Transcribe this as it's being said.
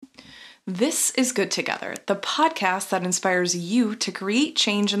This is Good Together, the podcast that inspires you to create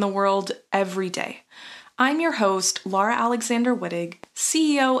change in the world every day. I'm your host, Laura Alexander Wittig,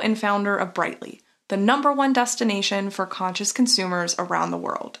 CEO and founder of Brightly, the #1 destination for conscious consumers around the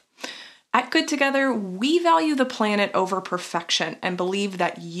world. At Good Together, we value the planet over perfection and believe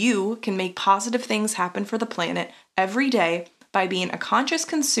that you can make positive things happen for the planet every day by being a conscious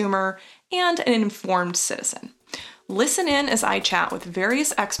consumer and an informed citizen. Listen in as I chat with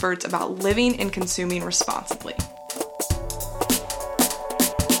various experts about living and consuming responsibly.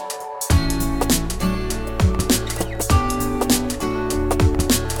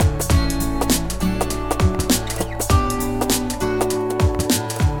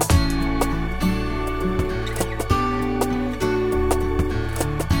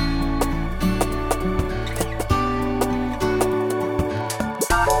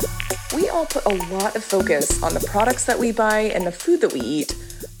 Put a lot of focus on the products that we buy and the food that we eat,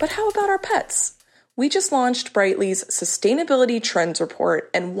 but how about our pets? We just launched Brightly's Sustainability Trends Report,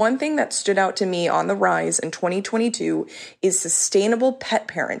 and one thing that stood out to me on the rise in 2022 is sustainable pet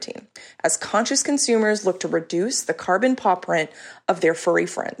parenting, as conscious consumers look to reduce the carbon pawprint of their furry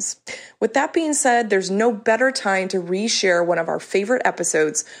friends. With that being said, there's no better time to reshare one of our favorite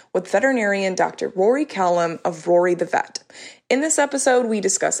episodes with veterinarian Dr. Rory Callum of Rory the Vet. In this episode, we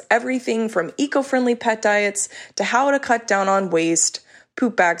discuss everything from eco-friendly pet diets to how to cut down on waste,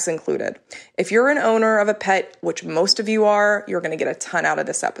 poop bags included. If you're an owner of a pet, which most of you are, you're going to get a ton out of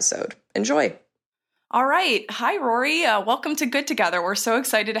this episode. Enjoy. All right. Hi, Rory. Welcome to Good Together. We're so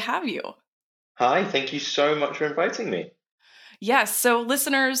excited to have you. Hi. Thank you so much for inviting me. Yes. So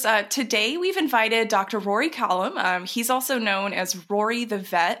listeners, today we've invited Dr. Rory Callum. He's also known as Rory the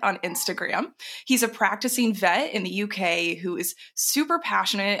Vet on Instagram. He's a practicing vet in the UK who is super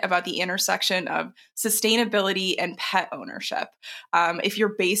passionate about the intersection of sustainability and pet ownership. If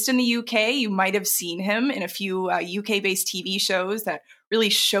you're based in the UK, you might have seen him in a few UK-based TV shows that really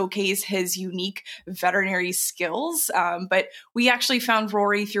showcase his unique veterinary skills. But we actually found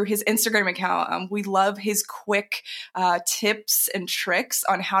Rory through his Instagram account. We love his quick tips and tricks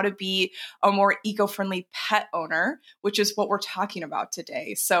on how to be a more eco-friendly pet owner, which is what we're talking about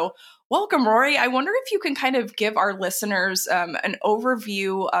today. So welcome, Rory. I wonder if you can kind of give our listeners an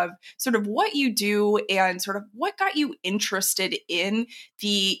overview of sort of what you do and sort of what got you interested in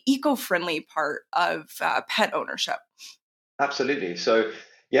the eco-friendly part of pet ownership. Absolutely. So,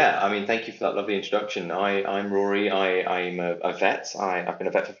 thank you for that lovely introduction. I'm Rory. I'm a vet. I've been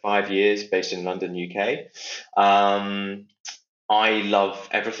a vet for 5 years, based in London, UK. I love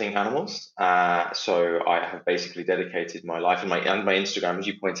everything animals. So I have basically dedicated my life and my Instagram, as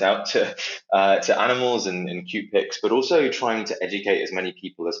you point out, to animals and cute pics, but also trying to educate as many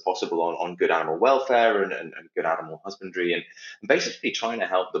people as possible on good animal welfare and good animal husbandry, and basically trying to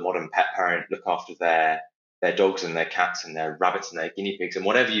help the modern pet parent look after their dogs and their cats and their rabbits and their guinea pigs and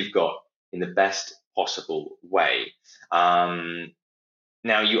whatever you've got in the best possible way.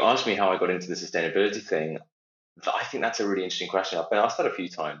 Now, you asked me how I got into the sustainability thing. I think that's a really interesting question. I've been asked that a few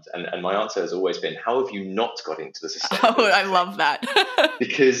times, and my answer has always been, how have you not got into the sustainability Oh, I love that.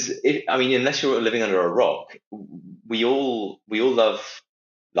 Because, unless you're living under a rock, we all love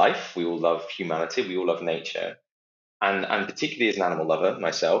life, we all love humanity, we all love nature. And particularly as an animal lover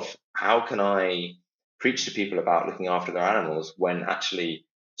myself, how can I preach to people about looking after their animals when actually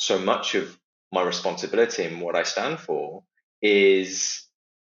so much of my responsibility and what I stand for is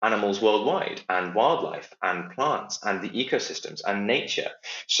animals worldwide and wildlife and plants and the ecosystems and nature.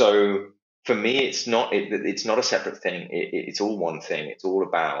 So for me, it's not a separate thing. It's all one thing. It's all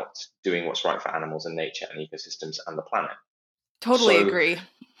about doing what's right for animals and nature and ecosystems and the planet. Totally agree.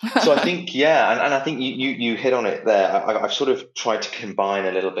 So I think, and I think you hit on it there. I've sort of tried to combine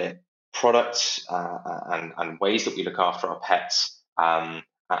a little bit products and ways that we look after our pets,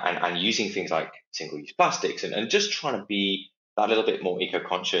 and using things like single-use plastics and just trying to be that little bit more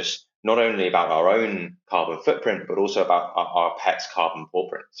eco-conscious, not only about our own carbon footprint, but also about our pets' carbon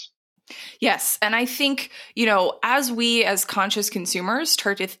pawprints. Yes. And I think, as we as conscious consumers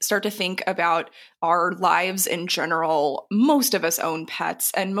start to think about our lives in general, most of us own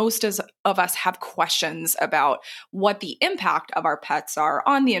pets and most of us have questions about what the impact of our pets are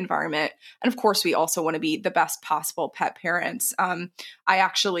on the environment. And of course, we also want to be the best possible pet parents. I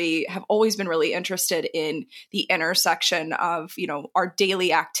actually have always been really interested in the intersection of, our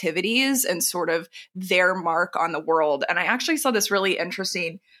daily activities and sort of their mark on the world. And I actually saw this really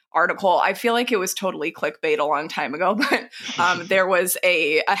interesting article. I feel like it was totally clickbait a long time ago, but there was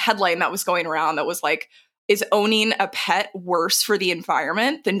a headline that was going around that was like, is owning a pet worse for the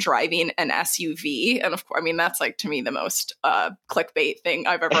environment than driving an SUV? And of course, I mean, that's like to me the most clickbait thing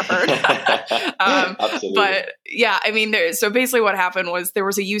I've ever heard. Absolutely. But yeah, I mean, so basically what happened was there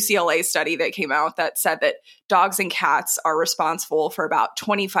was a UCLA study that came out that said that dogs and cats are responsible for about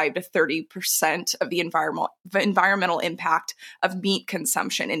 25 to 30% of the environmental impact of meat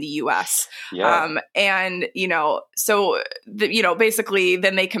consumption in the US. Yeah. And, so, basically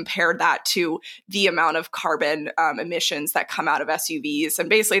then they compared that to the amount of carbon emissions that come out of SUVs. And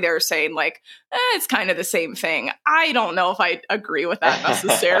basically they're saying like, it's kind of the same thing. I don't know if I agree with that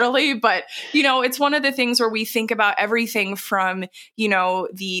necessarily, but, it's one of the things where we think about everything from,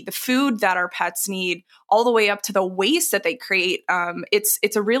 the food that our pets need all the way up to the waste that they create.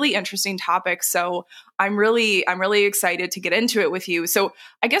 It's a really interesting topic. So I'm really excited to get into it with you. So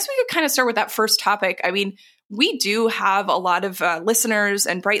I guess we could kind of start with that first topic. I mean, we do have a lot of listeners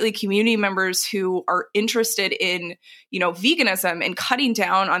and Brightly community members who are interested in, veganism and cutting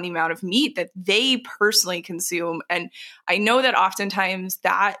down on the amount of meat that they personally consume. And I know that oftentimes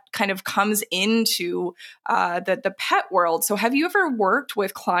that kind of comes into the pet world. So have you ever worked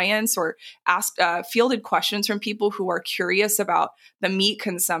with clients or asked fielded questions from people who are curious about the meat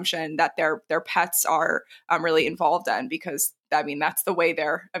consumption that their pets are really involved in? Because I mean, that's the way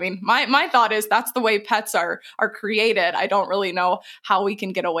my thought is that's the way pets are created. I don't really know how we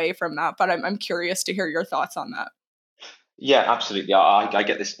can get away from that, but I'm curious to hear your thoughts on that. Yeah, absolutely. I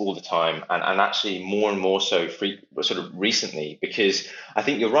get this all the time, and actually more and more so sort of recently, because I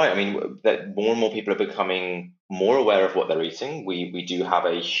think you're right. I mean, that more and more people are becoming more aware of what they're eating. We do have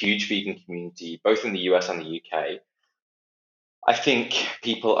a huge vegan community, both in the US and the UK. I think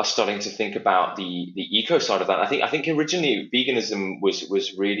people are starting to think about the eco side of that. I think originally veganism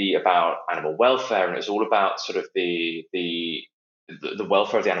was really about animal welfare, and it was all about sort of the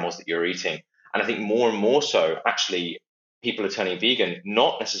welfare of the animals that you're eating. And I think more and more so, actually, people are turning vegan,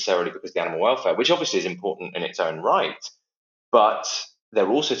 not necessarily because of the animal welfare, which obviously is important in its own right, but they're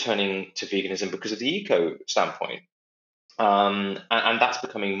also turning to veganism because of the eco standpoint. And that's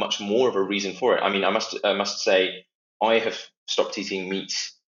becoming much more of a reason for it. I mean, I must say, I have stopped eating meat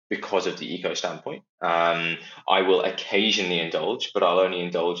because of the eco standpoint. I will occasionally indulge, but I'll only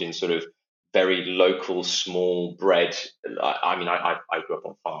indulge in sort of very local, small bred. I grew up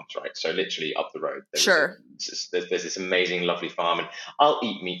on farms, right? So literally up the road, Sure. There's this amazing, lovely farm, and I'll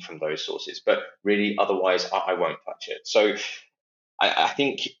eat meat from those sources. But really, otherwise, I won't touch it. So I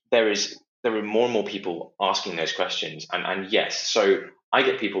think there are more and more people asking those questions, and yes, so I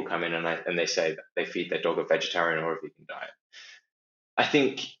get people come in and they say that they feed their dog a vegetarian or a vegan diet. I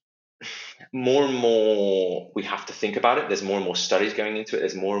think more and more we have to think about it. There's more and more studies going into it.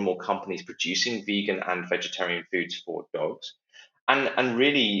 There's more and more companies producing vegan and vegetarian foods for dogs. And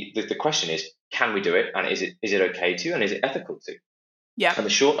really the question is, can we do it? And is it okay to? And is it ethical to? Yeah. And the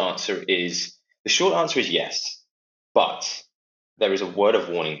short answer is yes, but there is a word of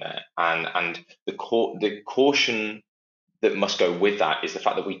warning there. And the caution that must go with that is the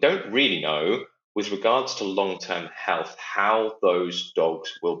fact that we don't really know, with regards to long-term health, how those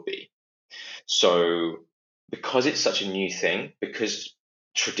dogs will be. So because it's such a new thing, because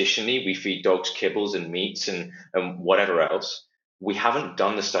traditionally we feed dogs kibbles and meats and whatever else, we haven't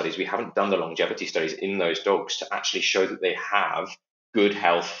done the studies, we haven't done the longevity studies in those dogs to actually show that they have good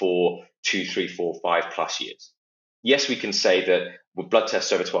health for 2, 3, 4, 5+ years. Yes, we can say that with blood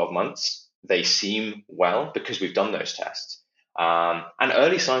tests over 12 months, they seem well because we've done those tests. And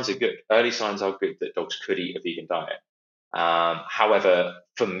early signs are good. Early signs are good that dogs could eat a vegan diet. However,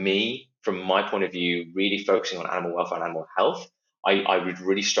 for me, from my point of view, really focusing on animal welfare and animal health, I would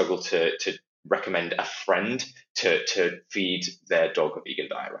really struggle to recommend a friend to feed their dog a vegan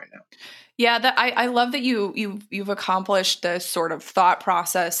diet right now. Yeah, I love that you've accomplished this sort of thought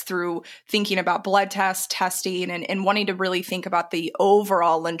process through thinking about blood testing and wanting to really think about the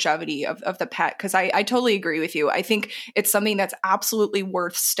overall longevity of the pet. Because I totally agree with you. I think it's something that's absolutely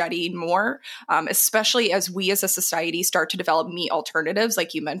worth studying more, especially as we as a society start to develop meat alternatives,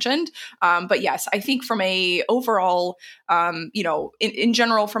 like you mentioned. But yes, I think from a overall, in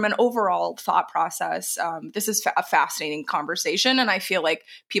general, from an overall thought process, this is a fascinating conversation, and I feel like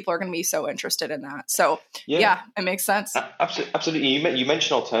people are going to be so interested in that. So yeah, it makes sense. Absolutely. You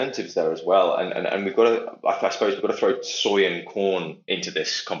mentioned alternatives there as well, and we've got to, I suppose we've got to throw soy and corn into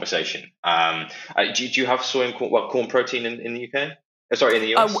this conversation. Do you have soy and corn protein in the UK? Sorry, in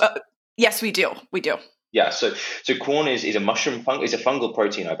the US? Yes, we do. Yeah, so corn is a is a fungal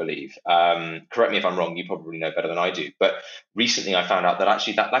protein, I believe. Correct me if I'm wrong. You probably know better than I do. But recently, I found out that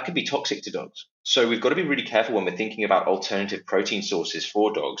actually that can be toxic to dogs. So we've got to be really careful when we're thinking about alternative protein sources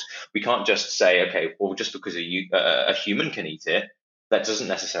for dogs. We can't just say, okay, well, just because a human can eat it, that doesn't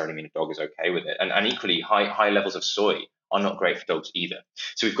necessarily mean a dog is okay with it. And equally, high levels of soy are not great for dogs either.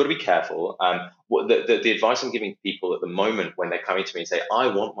 So we've got to be careful. What the advice I'm giving people at the moment when they're coming to me and say, I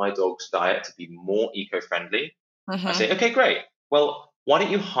want my dog's diet to be more eco-friendly, I Hmm. say, okay, great. Well, why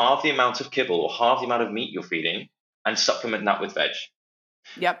don't you halve the amount of kibble or halve the amount of meat you're feeding and supplement that with veg?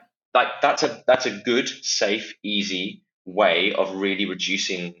 Yep. Like that's a good, safe, easy way of really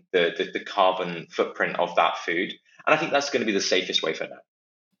reducing the carbon footprint of that food. And I think that's going to be the safest way for now.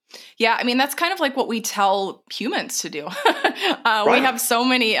 Yeah, I mean, that's kind of like what we tell humans to do. We Right. have so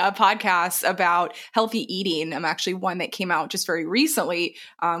many podcasts about healthy eating. Actually, one that came out just very recently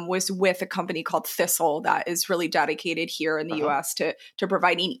was with a company called Thistle that is really dedicated here in the Uh-huh. US to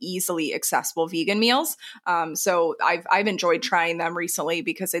providing easily accessible vegan meals. So I've enjoyed trying them recently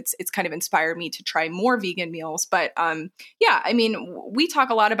because it's kind of inspired me to try more vegan meals. But yeah, I mean, we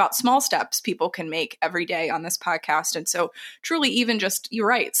talk a lot about small steps people can make every day on this podcast. And so truly even just, you're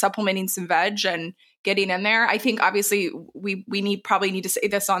right, supplementing some veg and getting in there. I think obviously we probably need to say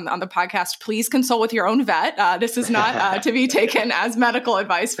this on the podcast. Please consult with your own vet. This is not to be taken as medical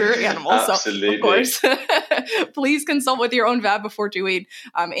advice for your animals. So of Absolutely. course, please consult with your own vet before doing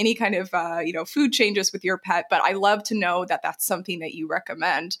any kind of food changes with your pet. But I love to know that that's something that you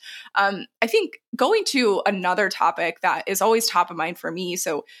recommend. I think going to another topic that is always top of mind for me.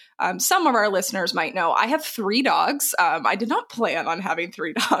 So some of our listeners might know I have 3 dogs. I did not plan on having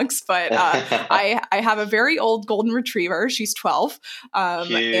 3 dogs, but I have a very old golden retriever. She's 12,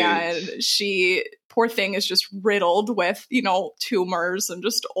 Cute. and she, poor thing, is just riddled with tumors and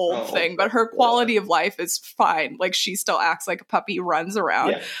just old Oh, thing. But her quality of life is fine. Like she still acts like a puppy, runs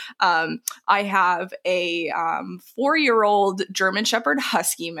around. yeah, I have a 4-year-old German Shepherd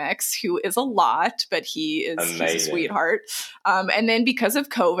Husky mix who is a lot, but he's a amazing. sweetheart. And then because of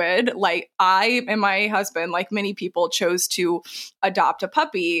COVID, like I and my husband, like many people, chose to adopt a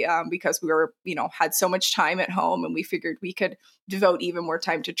puppy because we were, had so much time at home and we figured we could devote even more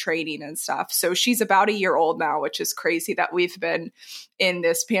time to training and stuff. So she's about a year old now, which is crazy that we've been in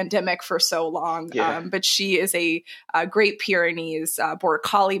this pandemic for so long. Yeah. But she is a Great Pyrenees Border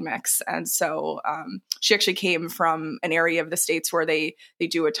Collie mix. And so she actually came from an area of the States where they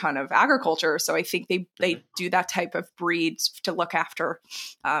do a ton of agriculture. So I think they do that type of breed to look after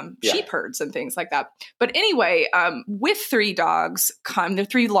Yeah. sheep herds and things like that. But anyway, with 3 dogs the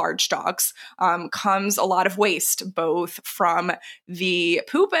 3 large dogs, comes a lot of waste, both from the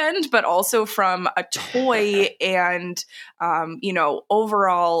poop end, but also from a toy and,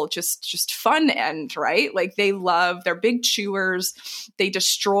 overall just fun end, right? Like they're big chewers. They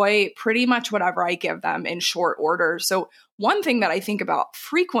destroy pretty much whatever I give them in short order. So one thing that I think about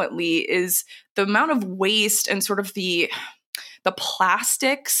frequently is the amount of waste and sort of the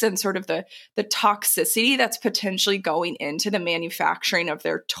plastics and sort of the toxicity that's potentially going into the manufacturing of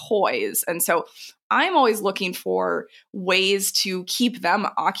their toys. And so I'm always looking for ways to keep them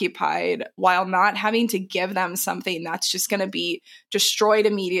occupied while not having to give them something that's just going to be destroyed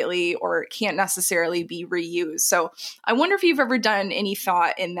immediately or can't necessarily be reused. So I wonder if you've ever done any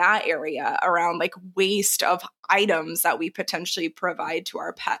thought in that area around like waste of items that we potentially provide to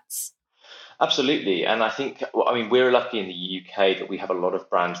our pets. Absolutely. And I think, well, I mean, we're lucky in the UK that we have a lot of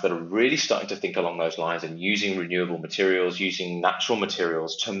brands that are really starting to think along those lines and using renewable materials, using natural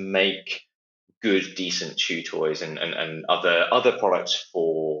materials to make good, decent chew toys and other products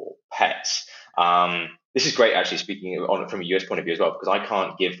for pets. This is great, actually. Speaking on from a US point of view as well, because I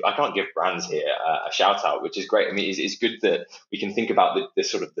can't give brands here a shout out, which is great. I mean, it's good that we can think about the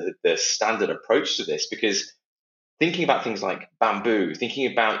sort of the standard approach to this, because thinking about things like bamboo,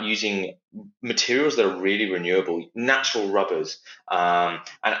 thinking about using materials that are really renewable, natural rubbers, and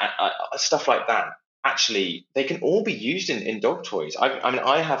stuff like that. Actually, they can all be used in dog toys. I mean,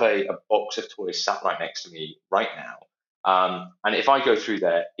 I have a box of toys sat right next to me right now. And if I go through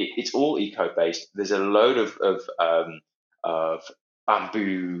there, it's all eco-based. There's a load of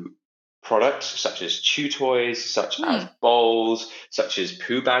bamboo products such as chew toys, such as Hmm. bowls, such as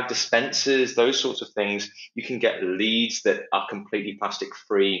poo bag dispensers, those sorts of things. You can get leads that are completely plastic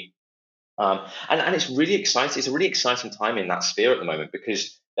free. And it's really exciting. It's a really exciting time in that sphere at the moment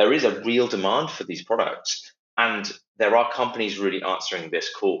because there is a real demand for these products. And there are companies really answering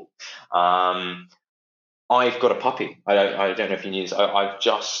this call. I've got a puppy. I don't know if you knew this. I've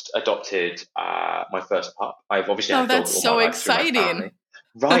just adopted my first pup. I've obviously Oh, had that's dogs all my so life through my exciting. family.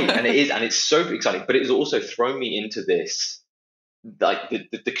 Right, and it is, and it's so exciting, but it has also thrown me into this, like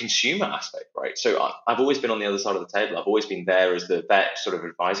the consumer aspect, right? So I've always been on the other side of the table. I've always been there as the vet, sort of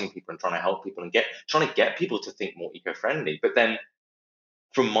advising people and trying to help people and trying to get people to think more eco-friendly. But then,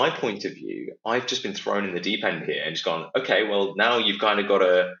 from my point of view, I've just been thrown in the deep end here and just gone, okay, well now you've kind of got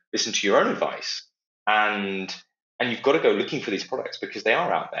to listen to your own advice, and you've got to go looking for these products because they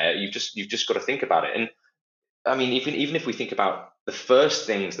are out there. You've just got to think about it. And I mean, even if we think about the first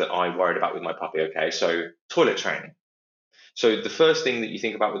things that I worried about with my puppy, okay, so toilet training. So the first thing that you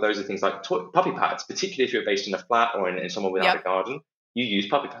think about with those are things like puppy pads, particularly if you're based in a flat or in somewhere without a Yep. garden, you use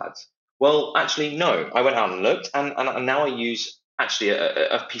puppy pads. Well, actually, no. I went out and looked, and now I use actually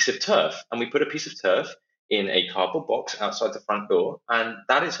a piece of turf, and we put a piece of turf in a cardboard box outside the front door, and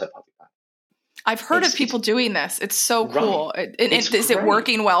that is her puppy pad. I've heard of It's people doing this. It's so right. cool. It's Is it great.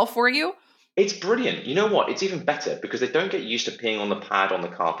 working well for you? It's brilliant. You know what? It's even better because they don't get used to peeing on the pad on the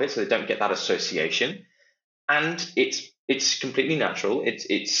carpet, so they don't get that association. And it's completely natural.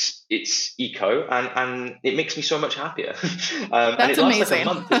 It's eco, and it makes me so much happier. And That's it lasts like a amazing.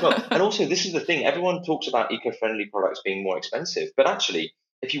 month as well. And also, this is the thing: everyone talks about eco-friendly products being more expensive, but actually,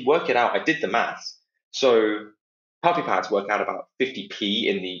 if you work it out, I did the maths. So puppy pads work out about 50p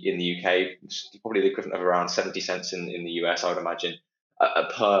in the UK, probably the equivalent of around 70 cents in the US, I would imagine,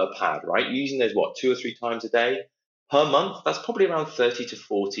 per pad. Right? You're using those what 2 or 3 times a day per month. That's probably around 30 to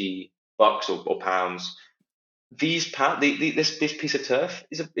 40 bucks or pounds. This piece of turf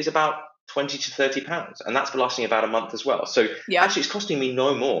is about 20 to 30 pounds, and that's lasting about a month as well. So Yeah. actually, it's costing me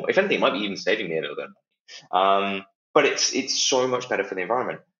no more. If anything, it might be even saving me a little bit. But it's so much better for the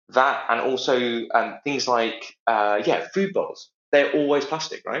environment. That, and also things like food bowls. They're always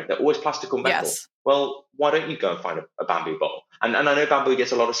plastic, right? They're always plastic or metal. Yes. Well, why don't you go and find a bamboo bowl? And I know bamboo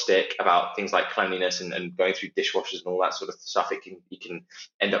gets a lot of stick about things like cleanliness and going through dishwashers and all that sort of stuff. It can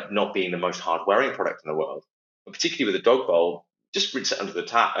end up not being the most hard wearing product in the world. But particularly with a dog bowl, just rinse it under the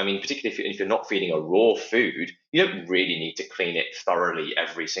tap. I mean, particularly if you're not feeding a raw food, you don't really need to clean it thoroughly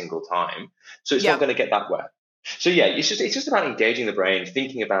every single time. So it's not Yep. going to get that wet. So yeah, it's just about engaging the brain,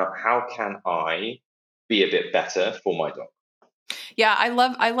 thinking about how can I be a bit better for my dog. Yeah, I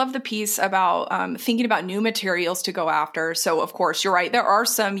love the piece about thinking about new materials to go after. So of course, you're right. There are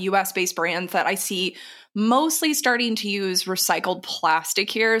some US based brands that I see mostly starting to use recycled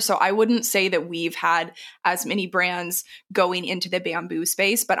plastic here. So I wouldn't say that we've had as many brands going into the bamboo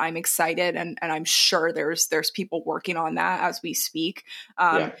space, but I'm excited and I'm sure there's people working on that as we speak.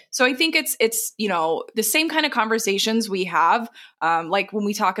 Yeah, So I think it's the same kind of conversations we have, like when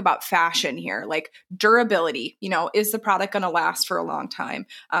we talk about fashion here, like durability. Is the product going to last for a long time?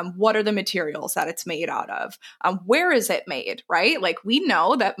 What are the materials that it's made out of? Where is it made? Right? Like we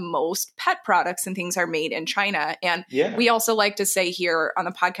know that most pet products and things are made in China, and yeah, we also like to say here on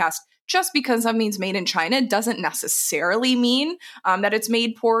the podcast, just because something's made in China doesn't necessarily mean that it's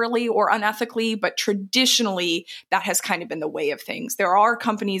made poorly or unethically, but traditionally that has kind of been the way of things. There are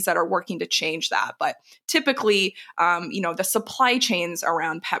companies that are working to change that, but typically, the supply chains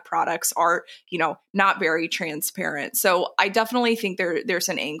around pet products are, not very transparent. So I definitely think there's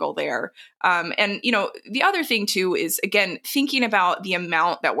an angle there. And the other thing too is, again, thinking about the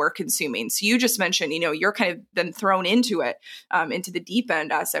amount that we're consuming. So you just mentioned, you're kind of been thrown into it, into the deep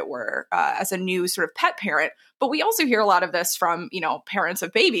end, as it were, as a new sort of pet parent. But we also hear a lot of this from, parents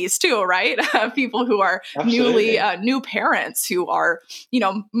of babies too, right? People who are newly absolutely. new parents who are,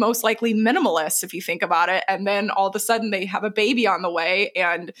 most likely minimalists, if you think about it. And then all of a sudden they have a baby on the way.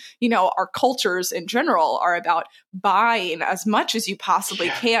 And, our cultures in general are about buying as much as you possibly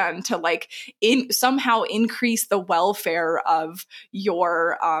Yeah. can to somehow increase the welfare of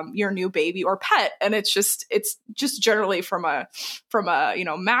your new baby or pet. And it's just generally from a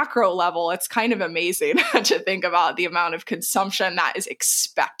macro level, it's kind of amazing to think about the amount of consumption that is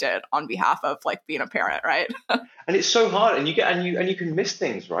expected on behalf of like being a parent, right? And it's so hard, and you can miss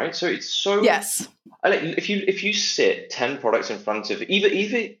things, right? So it's so. Yes. If you sit 10 products in front of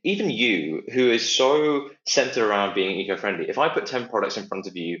even you, who is so centered around being eco-friendly, if I put 10 products in front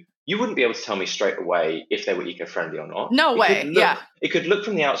of you, you wouldn't be able to tell me straight away if they were eco-friendly or not. No way. Yeah. It could look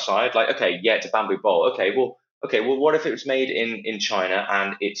from the outside like, okay, yeah, it's a bamboo bowl. Okay, well, what if it was made in China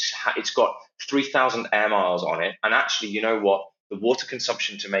and it's got 3,000 air miles on it, and actually, you know what? The water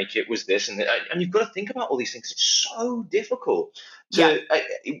consumption to make it was this, and you've got to think about all these things. It's so difficult Yeah.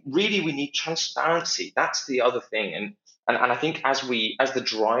 really, we need transparency. That's the other thing, and I think as the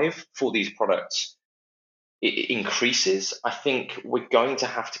drive for these products it increases, I think we're going to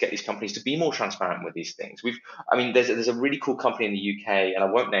have to get these companies to be more transparent with these things. I mean, there's a really cool company in the UK, and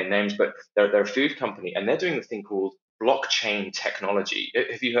I won't name names, but they're a food company, and they're doing a thing called blockchain technology.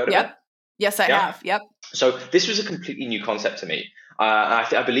 Have you heard of it? Yep. Yes, I have. Yep. So this was a completely new concept to me.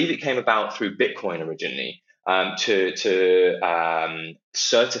 I believe it came about through Bitcoin originally, to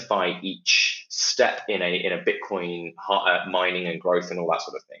certify each step in a Bitcoin mining and growth and all that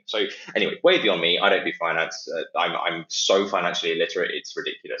sort of thing. So anyway, way beyond me. I don't do finance. I'm so financially illiterate, it's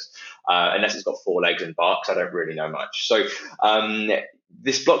ridiculous. Unless it's got four legs and barks, I don't really know much. So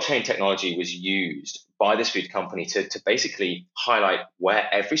this blockchain technology was used by this food company to basically highlight where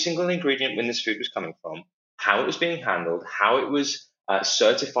every single ingredient in this food was coming from, how it was being handled, how it was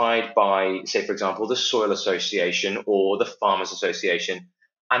certified by, say, for example, the Soil Association or the Farmers Association.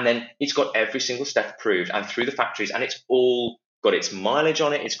 And then it's got every single step approved and through the factories, and it's all got its mileage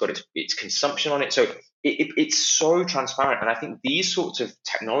on it, it's got its consumption on it. So it's so transparent. And I think these sorts of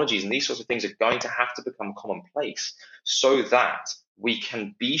technologies and these sorts of things are going to have to become commonplace so that we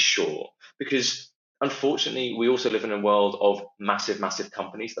can be sure, because unfortunately, we also live in a world of massive, massive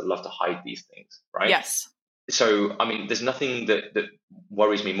companies that love to hide these things, right? Yes. So, I mean, there's nothing that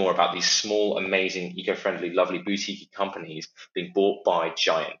worries me more about these small, amazing, eco-friendly, lovely boutique companies being bought by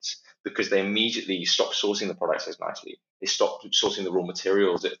giants, because they immediately stop sourcing the products as nicely. They stop sourcing the raw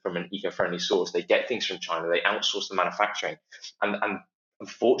materials from an eco-friendly source. They get things from China. They outsource the manufacturing. And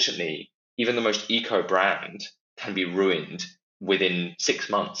unfortunately, even the most eco brand can be ruined within 6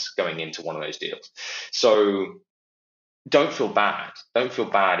 months going into one of those deals. So don't feel bad. Don't feel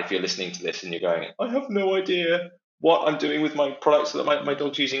bad if you're listening to this and you're going, I have no idea what I'm doing with my products that my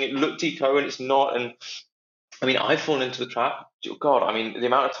dog's using. It looked eco and it's not. And I mean, I've fallen into the trap. God, I mean, the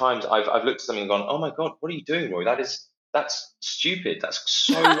amount of times I've looked at something and gone, oh my God, what are you doing, Roy? That's stupid. That's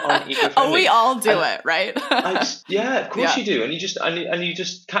so uneco-friendly. Oh, we all do it, right? Yeah, of course you do. And you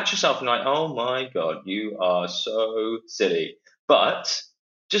just catch yourself and like, oh my God, you are so silly. But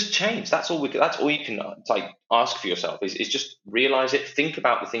just change. That's all you can like ask for yourself is just realize it, think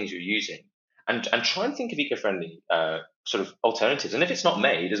about the things you're using, and try and think of eco-friendly sort of alternatives. And if it's not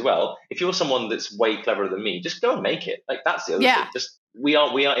made as well, if you're someone that's way cleverer than me, just go and make it. Like that's the other thing. Just we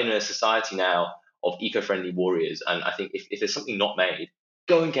are in a society now of eco-friendly warriors, and I think if there's something not made,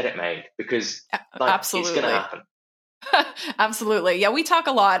 go and get it made, because absolutely, it's going to happen. Absolutely. Yeah, we talk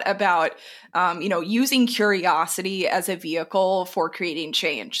a lot about, using curiosity as a vehicle for creating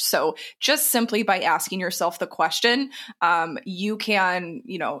change. So just simply by asking yourself the question, you can,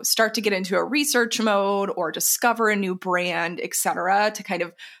 start to get into a research mode or discover a new brand, et cetera, to kind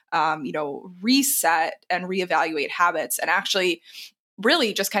of, reset and reevaluate habits. And actually,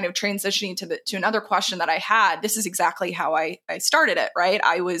 really just kind of transitioning to another question that I had. This is exactly how I started it, right?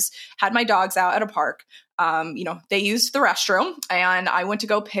 I had my dogs out at a park. They used the restroom, and I went to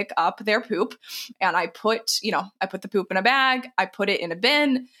go pick up their poop, and I put the poop in a bag. I put it in a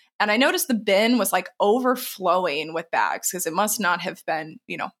bin, and I noticed the bin was like overflowing with bags because it must not have been,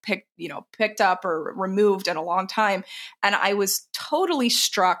 picked up or removed in a long time. And I was totally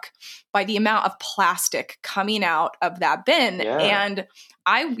struck by the amount of plastic coming out of that bin. Yeah. And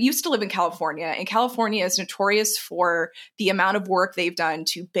I used to live in California, and California is notorious for the amount of work they've done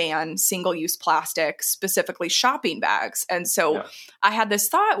to ban single-use plastic, specifically shopping bags. And so I had this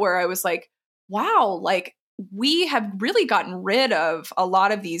thought where I was like, wow, like we have really gotten rid of a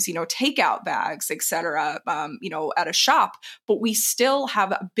lot of these, takeout bags, et cetera, at a shop, but we still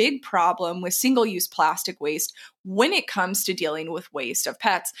have a big problem with single-use plastic waste when it comes to dealing with waste of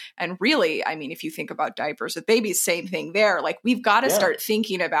pets. And really, I mean, if you think about diapers with babies, same thing there. Like we've got to start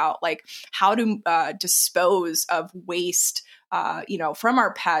thinking about like how to dispose of waste from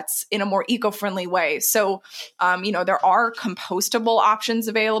our pets in a more eco-friendly way. So, there are compostable options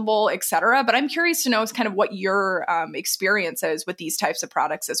available, et cetera. But I'm curious to know kind of what your experience is with these types of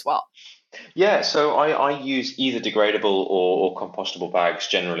products as well. Yeah, so I use either degradable or compostable bags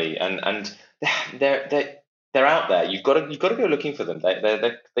generally, and they're out there. You've got to go looking for them.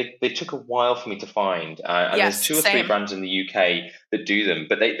 They took a while for me to find, and there's 2 or 3 brands in the UK that do them,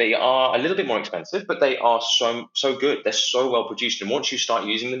 but they are a little bit more expensive, but they are so good. They're so well produced, and once you start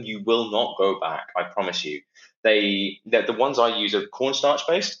using them, you will not go back. I promise you. The ones I use are cornstarch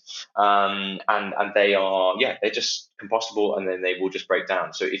based, and they are they're just compostable, and then they will just break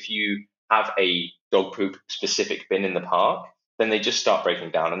down. So if you have a dog poop specific bin in the park, then they just start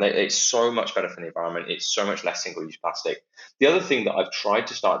breaking down, and it's so much better for the environment. It's so much less single-use plastic. The other thing that I've tried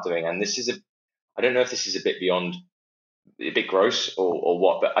to start doing, and this is I don't know if this is a bit gross or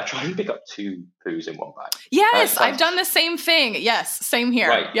what, but I try and pick up 2 poos in one bag. Yes, I've done the same thing. Yes, same here.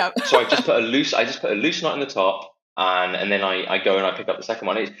 Right. Yep. So I just put a loose knot in the top, and then I go and I pick up the second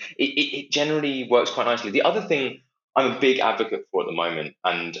one. It generally works quite nicely. The other thing I'm a big advocate for at the moment,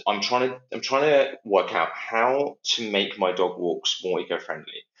 and I'm trying to work out how to make my dog walks more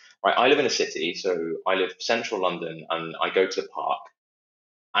eco-friendly. Right, I live in a city, so I live central London, and I go to the park.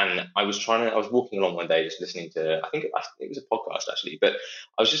 And I was walking along one day, just listening to, I think it was a podcast actually, but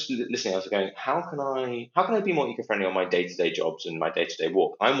I was just listening. I was going, how can I be more eco-friendly on my day-to-day jobs and my day-to-day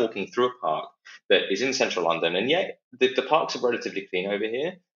walk? I'm walking through a park that is in central London, and yet the parks are relatively clean over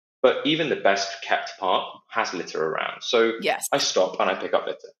here. But even the best kept park has litter around. So Yes. I stop and I pick up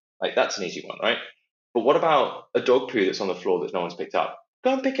litter. Like that's an easy one, right? But what about a dog poo that's on the floor that no one's picked up?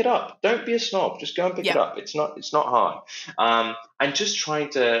 Go and pick it up. Don't be a snob. Just go and pick it Yeah. up. It's not hard. And just trying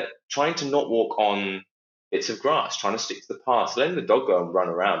to not walk on bits of grass, trying to stick to the path, letting the dog go and run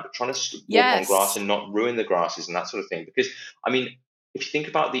around, but trying to walk on grass Yes. and not ruin the grasses and that sort of thing. Because I mean, if you think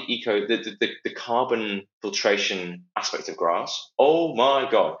about the carbon filtration aspect of grass, oh my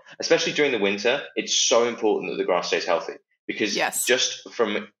God, especially during the winter, it's so important that the grass stays healthy because Yes. just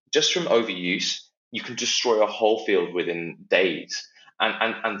from overuse, you can destroy a whole field within days.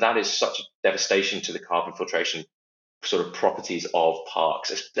 And that is such a devastation to the carbon filtration sort of properties of parks,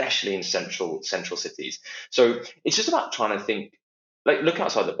 especially in central cities. So it's just about trying to think, like look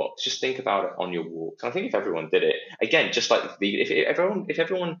outside the box. Just think about it on your walks. And I think if everyone did it again, just like if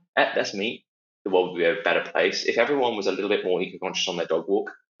everyone ate less meat, the world would be a better place. If everyone was a little bit more eco-conscious on their dog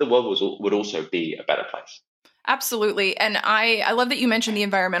walk, the world would also be a better place. Absolutely. And I love that you mentioned the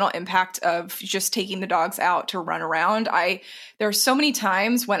environmental impact of just taking the dogs out to run around. There are so many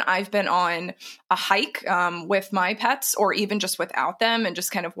times when I've been on a hike with my pets or even just without them and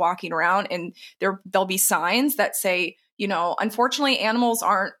just kind of walking around, and there'll be signs that say, unfortunately, animals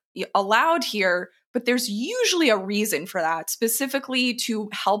aren't allowed here, but there's usually a reason for that, specifically to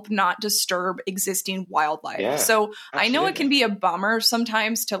help not disturb existing wildlife. Yeah, So I know it can absolutely. be a bummer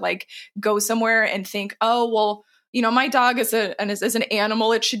sometimes to like go somewhere and think, oh, well, my dog is an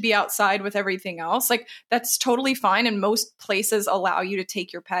animal. It should be outside with everything else. Like that's totally fine. And most places allow you to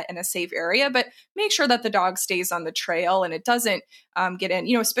take your pet in a safe area, but make sure that the dog stays on the trail and it doesn't get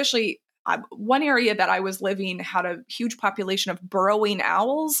in, especially one area that I was living had a huge population of burrowing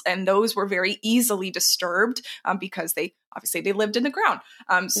owls, and those were very easily disturbed because they lived in the ground.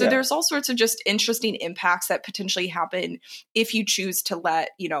 So Yeah. there's all sorts of just interesting impacts that potentially happen if you choose to let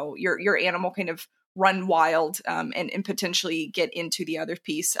your animal kind of run wild and potentially get into the other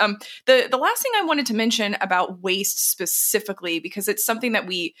piece. The last thing I wanted to mention about waste specifically, because it's something that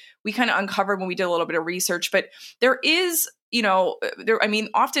we kind of uncovered when we did a little bit of research, but there is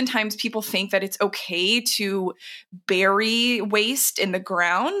oftentimes people think that it's okay to bury waste in the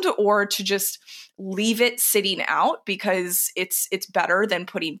ground or to just leave it sitting out because it's better than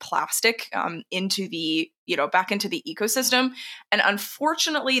putting plastic into the back into the ecosystem. And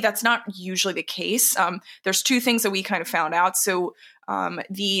unfortunately, that's not usually the case. There's two things that we kind of found out. So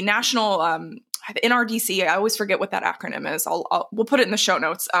the national NRDC, I always forget what that acronym is. We'll put it in the show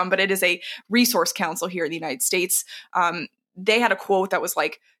notes, but it is a resource council here in the United States. They had a quote that was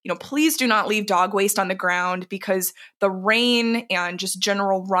like, please do not leave dog waste on the ground because the rain and just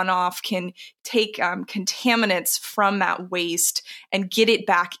general runoff can take contaminants from that waste and get it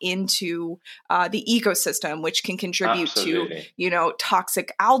back into the ecosystem, which can contribute Absolutely. to,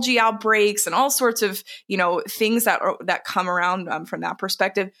 toxic algae outbreaks and all sorts of, things that come around from that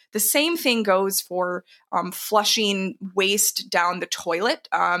perspective. The same thing goes for flushing waste down the toilet.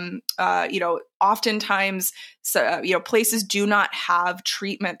 Oftentimes, places do not have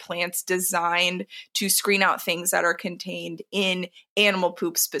treatment plants designed to screen out things that are contained in animal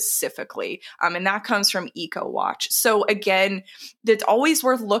poop specifically. And that comes from EcoWatch. So again, it's always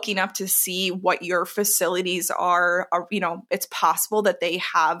worth looking up to see what your facilities are. It's possible that they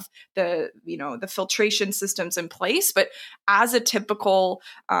have the filtration systems in place, but as a typical,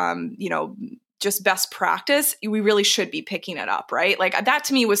 just best practice, we really should be picking it up, right? Like that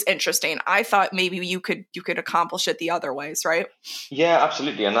to me was interesting. I thought maybe you could accomplish it the other ways, right? Yeah,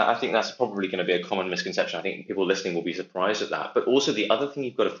 absolutely. And I think that's probably going to be a common misconception. I think people listening will be surprised at that. But also, the other thing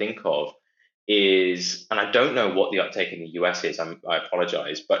you've got to think of is, and I don't know what the uptake in the US is, I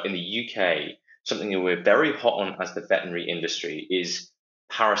apologize, but in the UK, something that we're very hot on as the veterinary industry is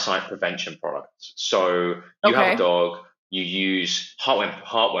parasite prevention products. So you have a Okay, dog, you use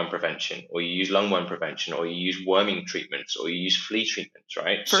heartworm prevention, or you use lungworm prevention, or you use worming treatments, or you use flea treatments,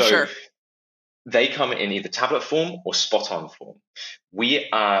 right? for So sure. they come in either tablet form or spot on form. We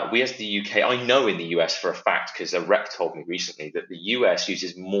as the UK, I know in the US for a fact because a rep told me recently that the US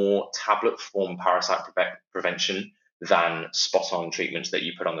uses more tablet form parasite prevention than spot on treatments that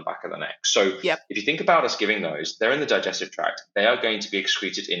you put on the back of the neck. So Yep. if you think about us giving those, they're in the digestive tract. They are going to be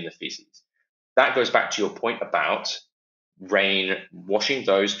excreted in the feces. that goes back to your point about rain washing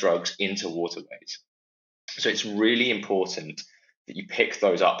those drugs into waterways. So it's really important that you pick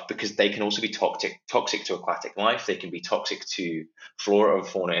those up because they can also be toxic to aquatic life. They can be toxic to flora and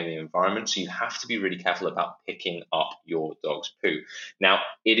fauna in the environment. So you have to be really careful about picking up your dog's poo. Now,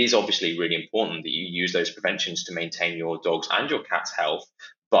 it is obviously really important that you use those preventions to maintain your dog's and your cat's health,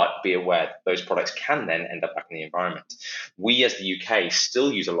 but be aware that those products can then end up back in the environment. We as the UK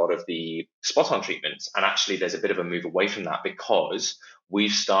still use a lot of the spot-on treatments, and actually there's a bit of a move away from that because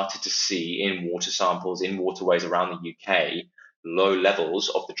we've started to see in water samples, in waterways around the UK, low levels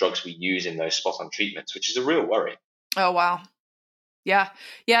of the drugs we use in those spot-on treatments, which is a real worry. Oh, wow. Yeah.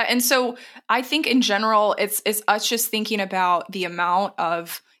 Yeah. And so I think in general, it's us just thinking about the amount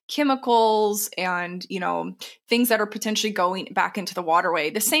of chemicals and, things that are potentially going back into the waterway.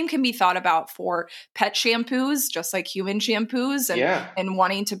 The same can be thought about for pet shampoos, just like human shampoos, and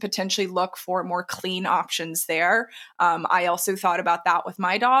wanting to potentially look for more clean options there. I also thought about that with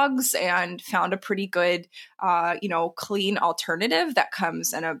my dogs and found a pretty good, clean alternative that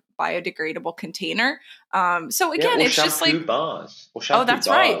comes in a biodegradable container. So again, it's just like bars. Or shampoo that's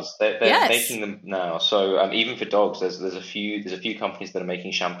bars. right. They're making them now. So even for dogs, there's a few companies that are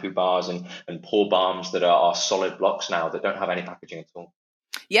making shampoo bars and paw balms that are solid blocks now that don't have any packaging at all.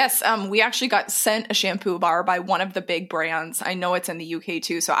 Yes, we actually got sent a shampoo bar by one of the big brands. I know it's in the UK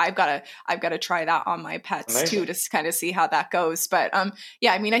too, so I've got to try that on my pets Amazing. Too to kind of see how that goes. But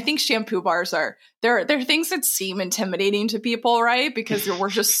yeah, I mean, I think shampoo bars they're things that seem intimidating to people, right? Because we're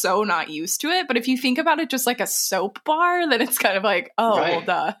just so not used to it. But if you think about it, just like a soap bar, then it's kind of like, oh, right.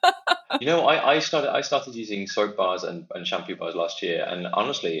 Well, duh. I started using soap bars and shampoo bars last year, and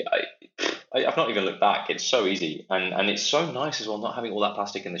honestly, I've not even looked back. It's so easy, and it's so nice as well, not having all that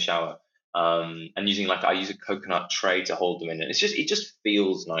plastic in the shower, and using I use a coconut tray to hold them in, and it just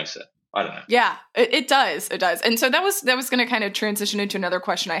feels nicer. I don't know. Yeah, it does. It does. And so that was going to kind of transition into another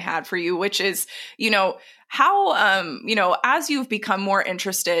question I had for you, which is, how, as you've become more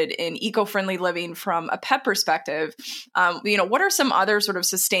interested in eco-friendly living from a pet perspective, what are some other sort of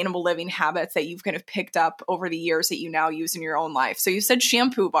sustainable living habits that you've kind of picked up over the years that you now use in your own life? So you said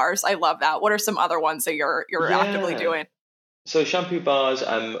shampoo bars. I love that. What are some other ones that you're actively doing? So shampoo bars,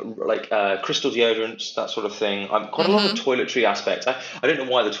 crystal deodorants, that sort of thing. Quite a lot of toiletry aspects. I don't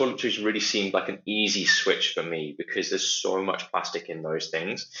know why the toiletries really seemed like an easy switch for me because there's so much plastic in those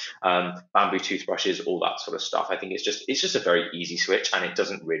things. Bamboo toothbrushes, all that sort of stuff. I think it's just a very easy switch and it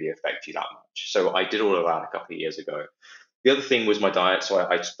doesn't really affect you that much. So I did all of that a couple of years ago. The other thing was my diet, so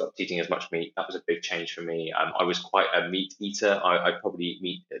I stopped eating as much meat. That was a big change for me. I was quite a meat eater. I probably eat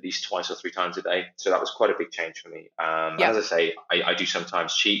meat at least 2 or 3 times a day, so that was quite a big change for me. As I say, I do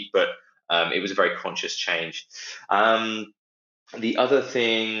sometimes cheat, but it was a very conscious change. The other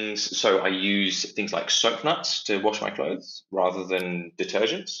things, so I use things like soap nuts to wash my clothes rather than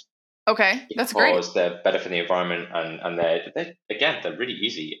detergents. Okay, that's great. Because they're better for the environment and they're really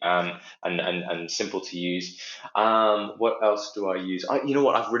easy and simple to use. What else do I use? You know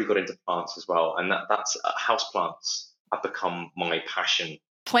what? I've really got into plants as well, and that's house plants have become my passion.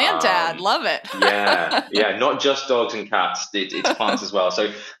 Plant dad, love it. yeah, not just dogs and cats. It's plants as well.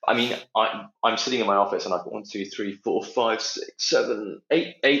 So I mean, I'm sitting in my office and I've got 1, 2, 3, 4, 5, 6, 7,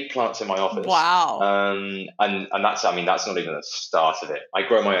 8 plants in my office. Wow. And that's not even the start of it. I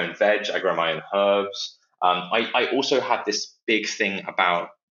grow my own veg. I grow my own herbs. I also have this big thing about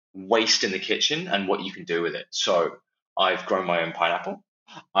waste in the kitchen and what you can do with it. So I've grown my own pineapple.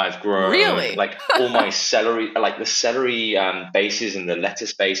 I've grown all my celery, like the celery bases and the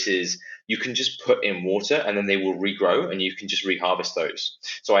lettuce bases. You can just put in water and then they will regrow, and you can just reharvest those.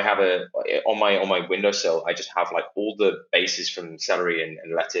 So I have on my windowsill. I just have all the bases from celery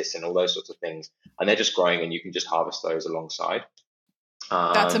and lettuce and all those sorts of things, and they're just growing, and you can just harvest those alongside.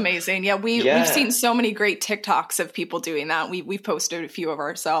 That's amazing. Yeah, we've seen so many great TikToks of people doing that. We've posted a few of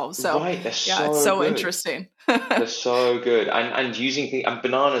ourselves. So right, it's so good. Interesting. They're so good, and using things, and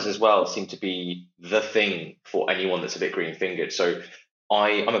bananas as well seem to be the thing for anyone that's a bit green fingered. So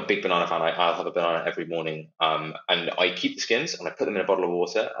I'm a big banana fan. I'll have a banana every morning, and I keep the skins and I put them in a bottle of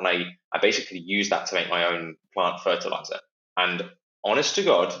water, and I basically use that to make my own plant fertilizer. And honest to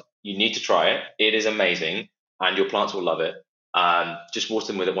God, you need to try it. It is amazing, and your plants will love it. Just water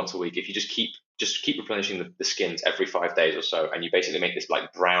them with it once a week. If you just keep replenishing the skins every 5 days or so, and you basically make this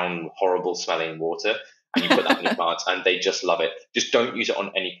brown, horrible smelling water, and you put that on your plants, and they just love it. Just don't use it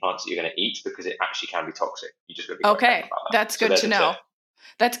on any plants that you're going to eat because it actually can be toxic. You just got to be okay. That's good to know.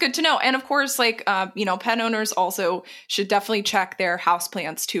 That's good to know. And of course, like, pet owners also should definitely check their house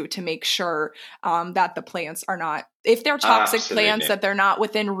plants too, to make sure that the plants are not, if they're toxic plants, that they're not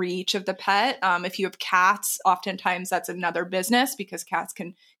within reach of the pet. If you have cats, oftentimes that's another business because cats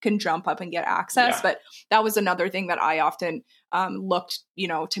can jump up and get access. Yeah. But that was another thing that I often looked,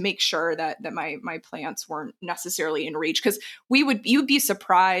 to make sure that my plants weren't necessarily in reach, because you'd be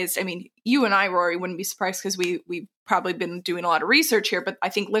surprised. I mean, you and I, Rory, wouldn't be surprised because we've probably been doing a lot of research here, but I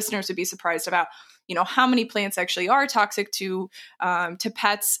think listeners would be surprised about, how many plants actually are toxic to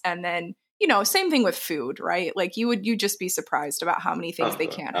pets. And then, same thing with food, right? Like you'd just be surprised about how many things they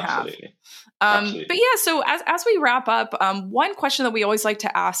can't absolutely. have. But yeah, so as we wrap up, one question that we always like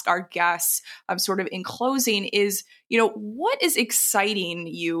to ask our guests sort of in closing is, what is exciting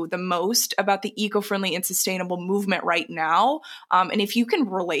you the most about the eco-friendly and sustainable movement right now? And if you can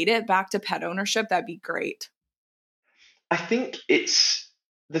relate it back to pet ownership, that'd be great. I think it's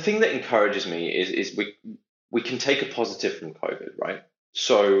the thing that encourages me is we can take a positive from COVID, right?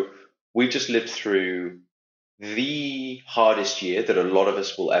 So we've just lived through the hardest year that a lot of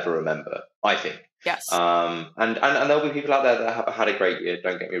us will ever remember, I think. Yes. And there'll be people out there that have had a great year,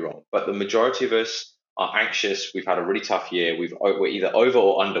 don't get me wrong, but the majority of us are anxious. We've had a really tough year. We're either over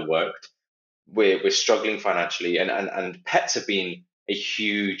or underworked. We're struggling financially, and pets have been a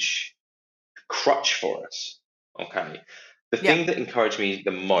huge crutch for us. Okay. The thing that encouraged me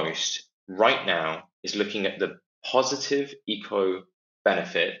the most right now is looking at the positive eco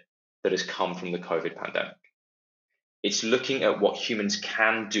benefit that has come from the COVID pandemic. It's looking at what humans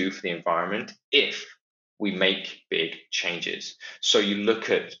can do for the environment if we make big changes. So you look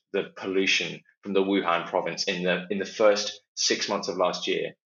at the pollution from the Wuhan province in the first 6 months of last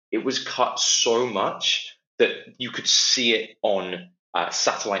year. It was cut so much that you could see it on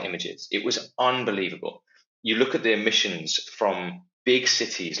satellite images. It was unbelievable. You look at the emissions from big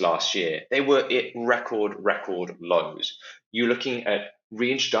cities last year, they were at record lows. You're looking at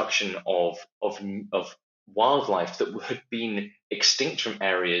reintroduction of wildlife that had been extinct from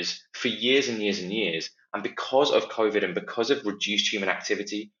areas for years and years and years. And because of COVID and because of reduced human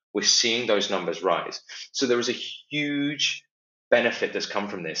activity, we're seeing those numbers rise. So there is a huge benefit that's come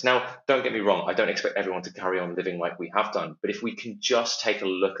from this. Now, don't get me wrong, I don't expect everyone to carry on living like we have done, but if we can just take a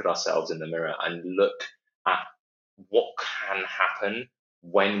look at ourselves in the mirror and look at what can happen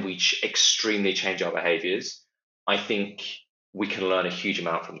when we extremely change our behaviors, I think we can learn a huge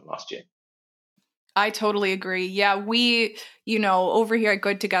amount from the last year. I totally agree. Yeah, we, over here at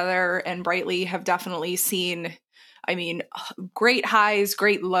Good Together and Brightly have definitely seen, great highs,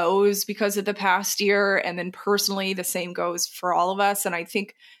 great lows because of the past year. And then personally, the same goes for all of us. And I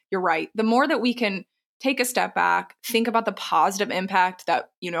think you're right. The more that we can take a step back, think about the positive impact that,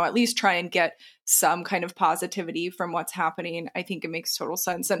 at least try and get some kind of positivity from what's happening, I think it makes total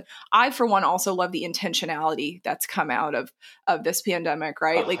sense. And I, for one, also love the intentionality that's come out of this pandemic,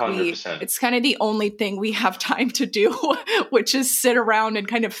 right? 100%. Like it's kind of the only thing we have time to do, which is sit around and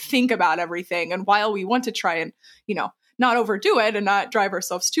kind of think about everything. And while we want to try and, not overdo it and not drive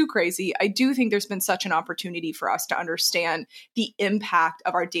ourselves too crazy, I do think there's been such an opportunity for us to understand the impact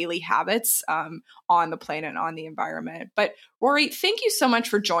of our daily habits on the planet and on the environment. But Rory, thank you so much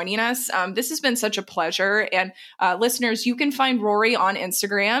for joining us. This has been such a pleasure. And listeners, you can find Rory on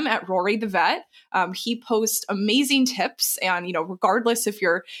Instagram at Rory the Vet. He posts amazing tips, and regardless if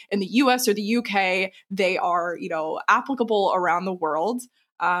you're in the US or the UK, they are applicable around the world.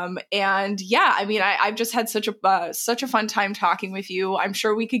 And yeah, I've just had such a fun time talking with you. I'm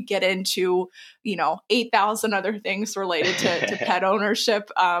sure we could get into, 8,000 other things related to pet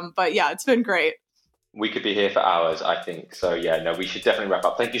ownership. But yeah, it's been great. We could be here for hours, I think. So yeah, no, we should definitely wrap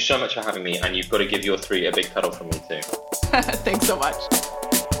up. Thank you so much for having me. And you've got to give your 3 a big cuddle from me too. Thanks so much.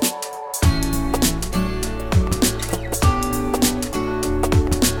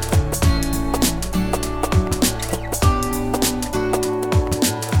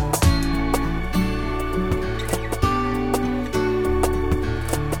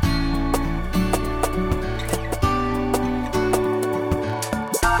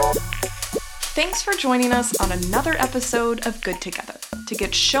 Thanks for joining us on another episode of Good Together. To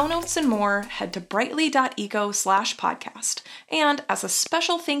get show notes and more, head to brightly.eco/podcast. And as a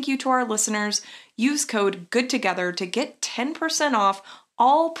special thank you to our listeners, use code GOODTOGETHER to get 10% off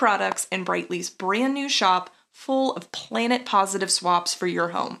all products in Brightly's brand new shop full of planet positive swaps for your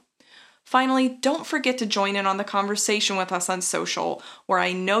home. Finally, don't forget to join in on the conversation with us on social, where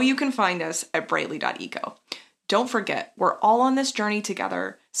I know you can find us at brightly.eco. Don't forget, we're all on this journey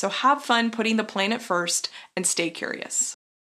together, so have fun putting the planet first and stay curious.